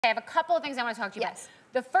I have a couple of things I want to talk to you about.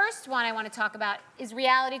 The first one I want to talk about is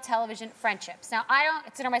reality television friendships. Now, I don't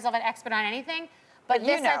consider myself an expert on anything, but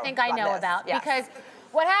this I think I know about. Because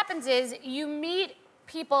what happens is you meet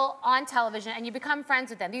people on television and you become friends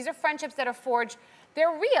with them. These are friendships that are forged.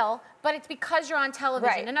 They're real, but it's because you're on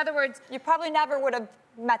television. Right. In other words, you probably never would have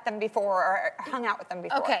met them before or hung out with them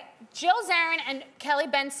before. Okay, Jill Zarin and Kelly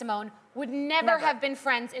Ben-Simone would never have been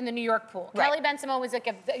friends in the New York pool. Right. Kelly Ben-Simone was like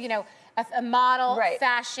a model,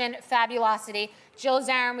 fashion, fabulosity. Jill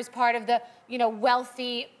Zarin was part of the,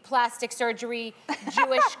 wealthy plastic surgery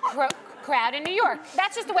Jewish crowd in New York.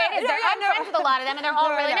 That's just the way it is. I'm friends with a lot of them, and they're all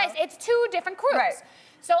really nice. It's two different crews. Right.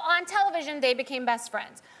 So on television, they became best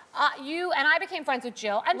friends. You and I became friends with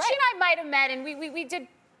Jill, and she and I might have met, and we did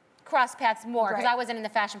cross paths more because I wasn't in the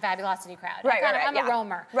fashion fabulosity crowd. I'm a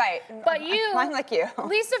roamer. Right. But you, I'm like you.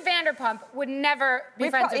 Lisa Vanderpump would never be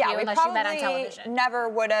friends with you unless you met on television. Never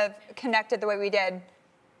would have connected the way we did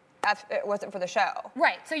if it wasn't for the show.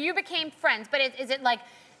 Right. So you became friends, but is it like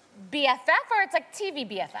BFF or it's like TV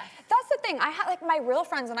BFF? That's the thing. I have like my real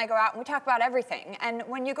friends and I go out and we talk about everything. And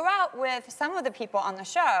when you go out with some of the people on the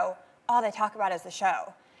show, all they talk about is the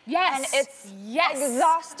show. Yes. And it's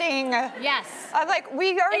exhausting. Yes. I'm like,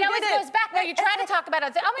 we already did it. It always goes back. No, you try to talk about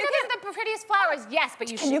it. Oh my God, these are the prettiest flowers. Yes,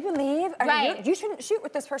 but you Can you believe? You shouldn't shoot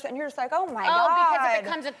with this person. And you're just like, oh my God. Oh, because it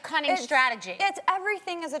becomes a cunning strategy. It's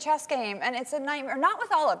everything is a chess game, and it's a nightmare. Not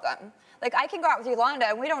with all of them. Like, I can go out with Yolanda,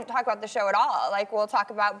 and we don't talk about the show at all. Like, we'll talk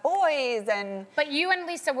about boys and... But you and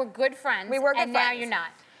Lisa were good friends. We were good friends. And now you're not.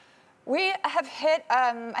 We have hit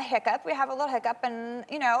a hiccup. We have a little hiccup, and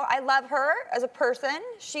I love her as a person.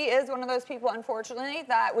 She is one of those people, unfortunately,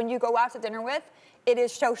 that when you go out to dinner with, it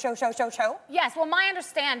is show. Yes, well, my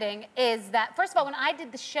understanding is that, first of all, when I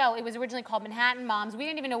did the show, it was originally called Manhattan Moms. We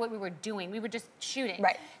didn't even know what we were doing. We were just shooting.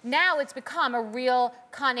 Right. Now it's become a real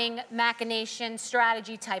cunning machination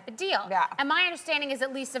strategy type of deal. Yeah. And my understanding is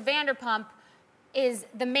that Lisa Vanderpump is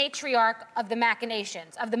the matriarch of the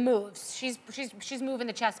machinations, of the moves. She's moving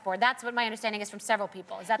the chessboard. That's what my understanding is from several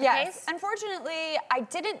people. Is that the case? Yes. Unfortunately, I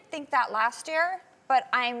didn't think that last year, but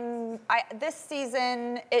this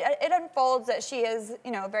season, it unfolds that she is,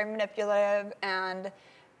 very manipulative, and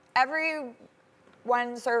everyone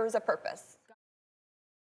serves a purpose.